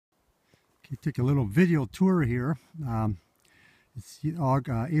You take a little video tour here. It's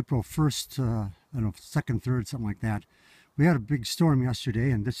April 1st, I don't know, 2nd, 3rd, something like that. We had a big storm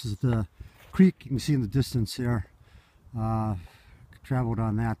yesterday, and this is the creek you can see in the distance there. Traveled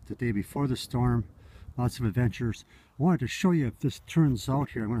on that the day before the storm. Lots of adventures. I wanted to show you if this turns out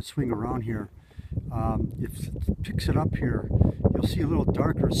here. I'm going to swing around here. If it picks it up here, you'll see a little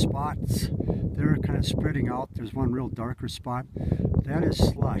darker spots. They're kind of spreading out. There's one real darker spot. That is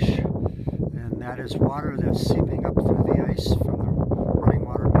slush, and that is water that's seeping up through the ice from the running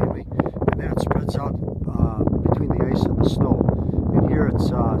water mainly, and then it spreads out between the ice and the snow. And here it's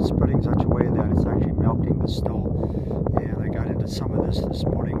spreading in such a way that it's actually melting the snow. And I got into some of this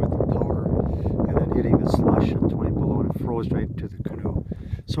morning with the powder, and then hitting the slush at 20 below, and it froze right into the canoe.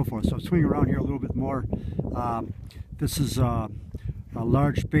 So forth. So swing around here a little bit more. This is a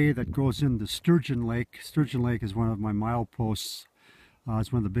large bay that goes into Sturgeon Lake. Sturgeon Lake is one of my mileposts.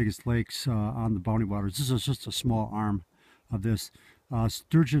 It's one of the biggest lakes on the Bounty Waters. This is just a small arm of this.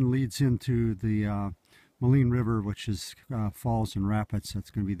 Sturgeon leads into the Moline River, which is falls and rapids.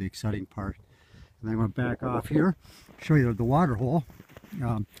 That's going to be the exciting part. And then I'm going to back off here, show you the water hole.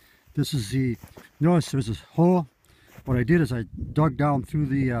 This is the, notice there's a hole. What I did is I dug down through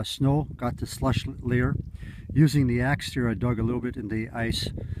the snow, got the slush layer. Using the axe here, I dug a little bit in the ice,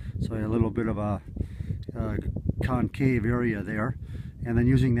 so I had a little bit of a concave area there. And then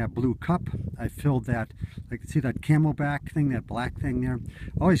using that blue cup, I filled that, like, see that camelback thing, that black thing there?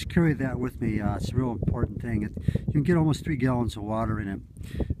 I always carry that with me. It's a real important thing. You can get almost 3 gallons of water in it.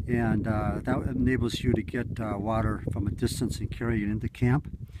 And that enables you to get water from a distance and carry it into camp.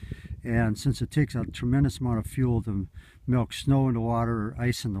 And since it takes a tremendous amount of fuel to milk snow into water or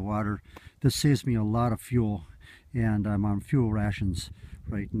ice in the water, this saves me a lot of fuel. And I'm on fuel rations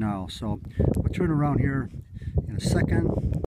right now. So I'll turn around here in a second.